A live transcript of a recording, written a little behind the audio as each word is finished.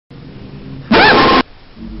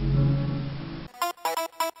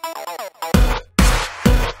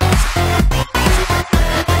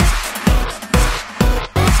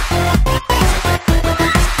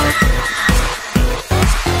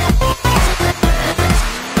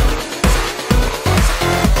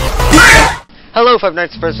Hello, Five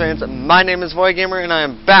Nights at Freddy's fans. My name is VoidGamer, and I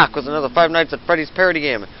am back with another Five Nights at Freddy's parody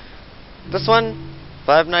game. This one,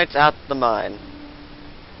 Five Nights at the Mine.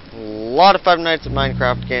 A lot of Five Nights at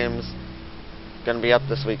Minecraft games gonna be up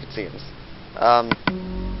this week, it seems.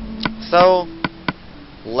 So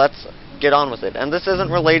let's get on with it. And this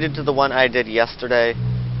isn't related to the one I did yesterday,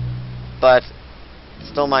 but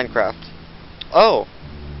still Minecraft. Oh,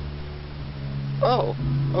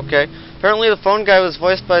 okay. Apparently the phone guy was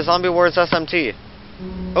voiced by Zombie Wars SMT.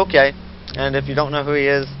 Okay. And if you don't know who he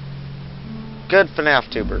is, good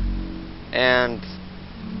FNAF tuber. And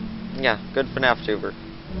yeah, good FNAF tuber.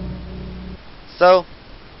 So,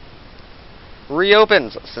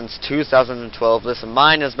 reopens since 2012. This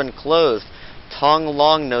mine has been closed. Tong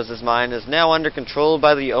Longnose's mine is now under control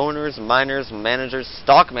by the owners, miners, managers,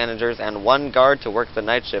 stock managers, and one guard to work the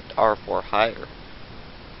night shift are for hire.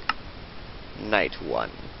 Night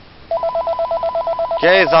 1.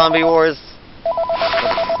 Okay, Zombie Wars.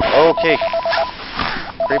 Okay.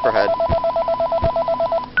 Creeperhead.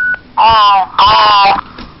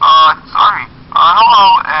 Sorry. Hello,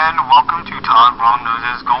 and welcome to Todd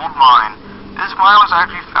Longnose's gold mine. This mine was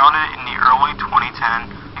actually founded in the early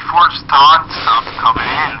 2010, before Todd stopped coming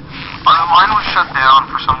in. The mine was shut down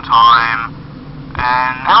for some time,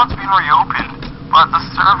 and now it's been reopened. But the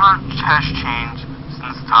server has changed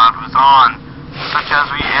since Todd was on, such as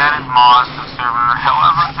we added mods to the server.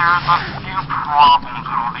 However, there's a few problems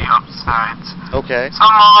with all the upsides. Okay.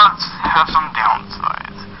 Some mods have some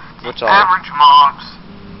downsides. Which The are? average mobs,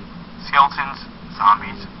 skeletons,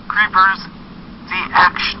 zombies, creepers, they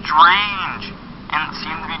act strange and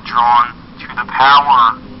seem to be drawn to the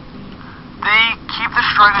power. They keep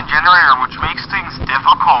destroying the generator, which makes things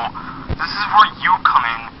difficult. This is where you come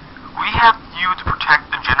in. We have you to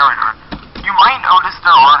protect the generator. You might notice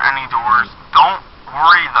there aren't any doors. Don't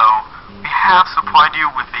worry though. We have supplied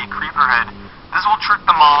you with a creeper head. This will trick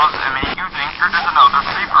the mobs and make you think there's another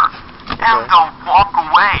creeper. And they'll walk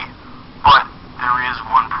away. But there is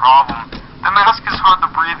one problem. The mask is hard to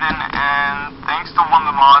breathe in, and thanks to one of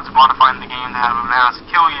the mods modifying the game to have a mask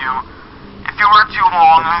kill you, if you wear too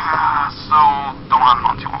long, so don't have it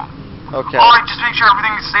on too long. Okay. Alright, just make sure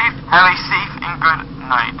everything is safe. Have a safe and good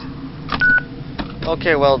night.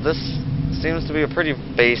 Okay, well, this seems to be a pretty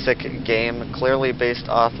basic game, clearly based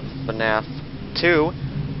off FNAF 2.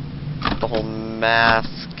 The whole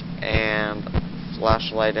mask and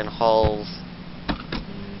flashlight in halls.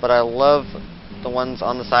 But I love the ones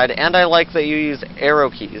on the side, and I like that you use arrow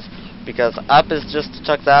keys, because up is just to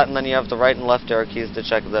check that, and then you have the right and left arrow keys to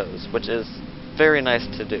check those, which is very nice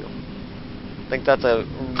to do. I think that's a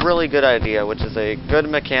really good idea, which is a good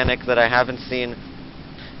mechanic that I haven't seen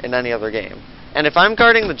in any other game. And if I'm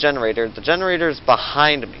guarding the generator's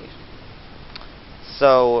behind me.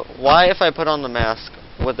 So, why, if I put on the mask,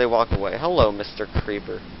 would they walk away? Hello, Mr.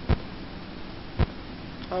 Creeper.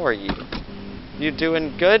 How are you? You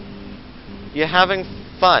doing good? You having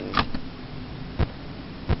fun?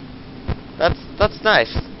 That's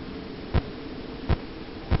nice,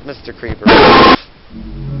 Mr. Creeper.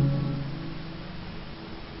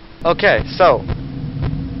 Okay, so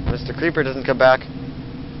Mr. Creeper doesn't come back.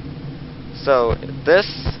 So this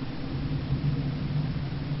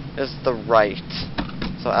is the right.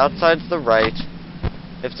 So outside's the right.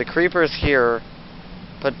 If the creeper's here,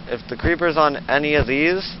 if the creeper's on any of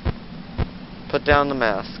these, put down the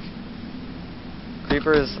mask.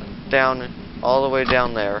 Creeper's down all the way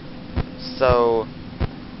down there. So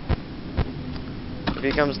if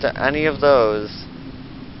he comes to any of those,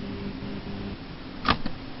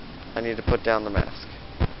 I need to put down the mask.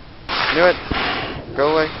 Knew it.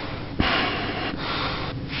 Go away.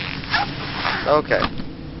 Okay.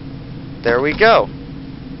 There we go.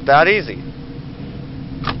 That easy.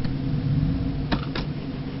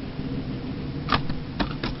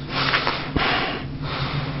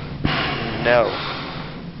 No.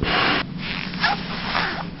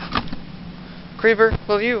 Creeper,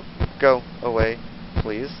 will you go away,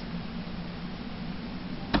 please?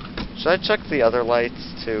 Should I check the other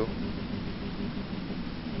lights, too?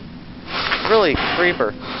 Really,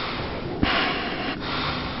 Creeper.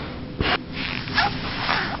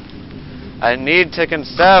 I need to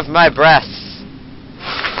conserve my breaths.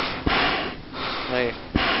 I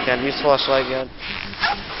can't use flashlight yet.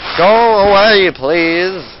 Go away,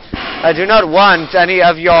 please. I do not want any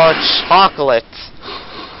of your chocolate.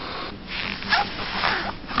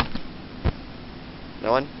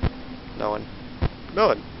 No one? No one. No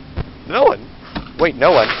one. No one. Wait,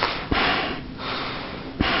 no one.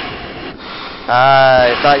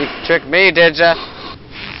 I thought you could trick me, did ya?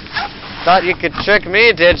 Thought you could trick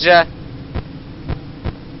me, did ya?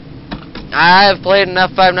 I've played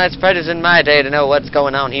enough Five Nights at Freddy's in my day to know what's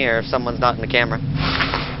going on here if someone's not in the camera.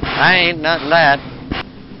 I ain't nothing that.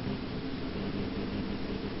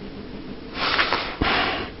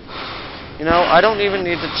 You know, I don't even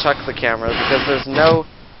need to chuck the camera because there's no...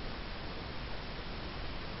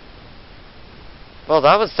 Well,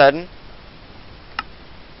 that was sudden.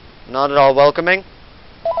 Not at all welcoming.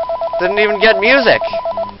 Didn't even get music.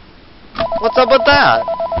 What's up with that?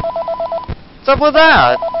 What's up with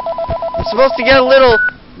that? I'm supposed to get a little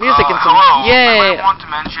music and some... Hello. Yay! I want to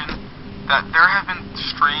mention that there have been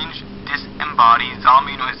strange, disembodied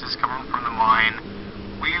zombie noises coming from the mine.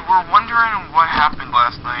 We were wondering what happened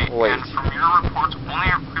last night, Wait. and from your reports,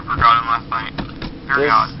 only a creeper got in last night. Very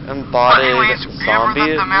odd. But Disembodied anyways, zombie remember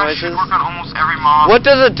that the mouse should noises? work on almost every mob. What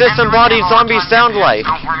does a disembodied zombie sound like?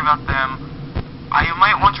 Don't worry about them. I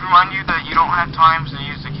might want to remind you that you don't have time to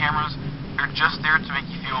use the cameras. They're just there to make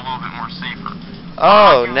you feel a little bit more safer.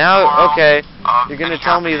 Oh, now, okay. You're gonna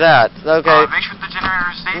tell me that. Okay. Make sure the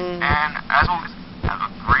generator is safe, and as always, have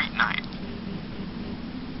a great night.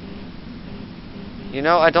 You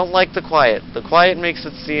know, I don't like the quiet. The quiet makes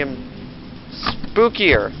it seem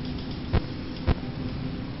spookier.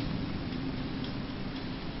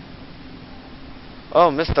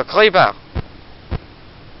 Oh, Mr. Kleber.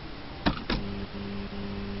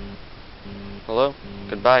 Hello?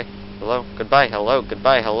 Goodbye. Hello? Goodbye. Hello?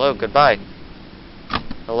 Goodbye. Hello? Goodbye.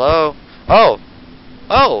 Hello? Oh!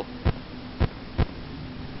 Oh!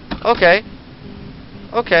 Okay.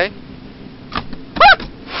 Okay.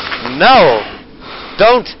 No!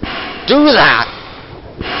 Don't do that!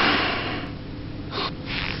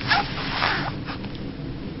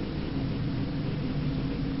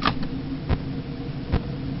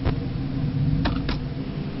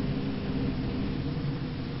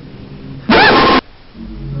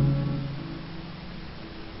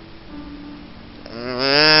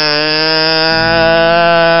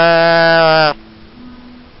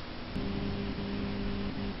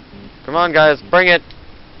 Come on, guys, bring it.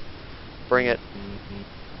 Bring it.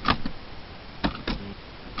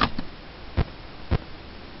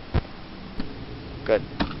 Good.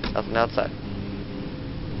 Nothing outside.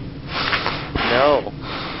 No.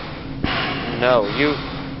 No,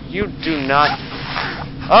 you do not.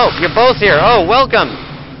 Oh, you're both here. Oh, welcome.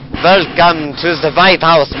 Welcome to the White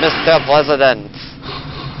House, Mr. President.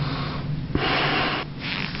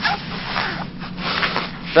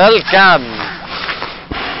 Welcome.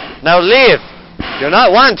 Now leave. You're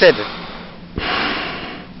not wanted.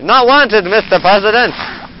 You're not wanted, Mr. President.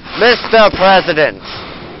 Mr. President.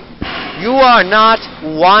 You are not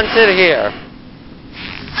wanted here.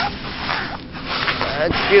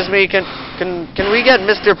 Excuse me, can we get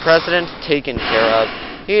Mr. President taken care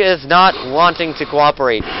of? He is not wanting to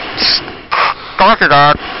cooperate. Copy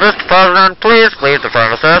that. Mr. President, please leave the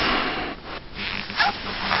premises.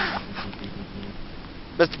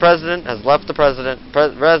 Mr. President has left the resident.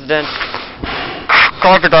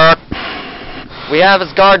 Copy that. We have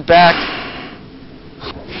his guard back.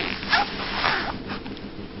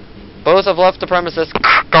 Both have left the premises.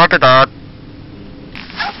 Copy that.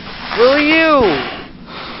 Will you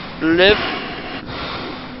live?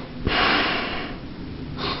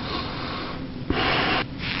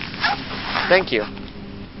 Thank you.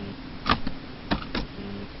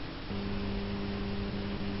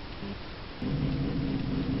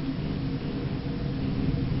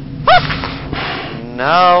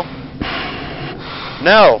 No.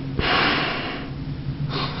 No.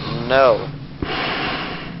 No.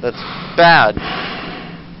 That's bad.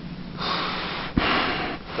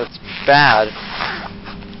 That's bad.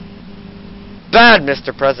 Bad,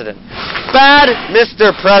 Mr. President. Bad,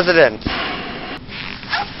 Mr. President.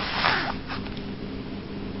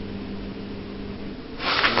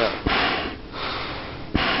 No.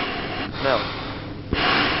 No.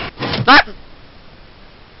 Ah!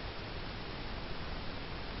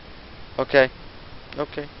 Okay.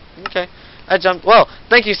 Okay. Okay. I jumped. Well,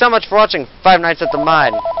 thank you so much for watching Five Nights at the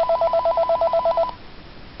Mine.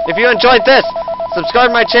 If you enjoyed this, subscribe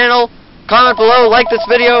to my channel, comment below, like this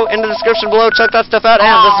video, in the description below, check that stuff out,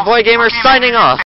 and this is Boy Gamer signing off.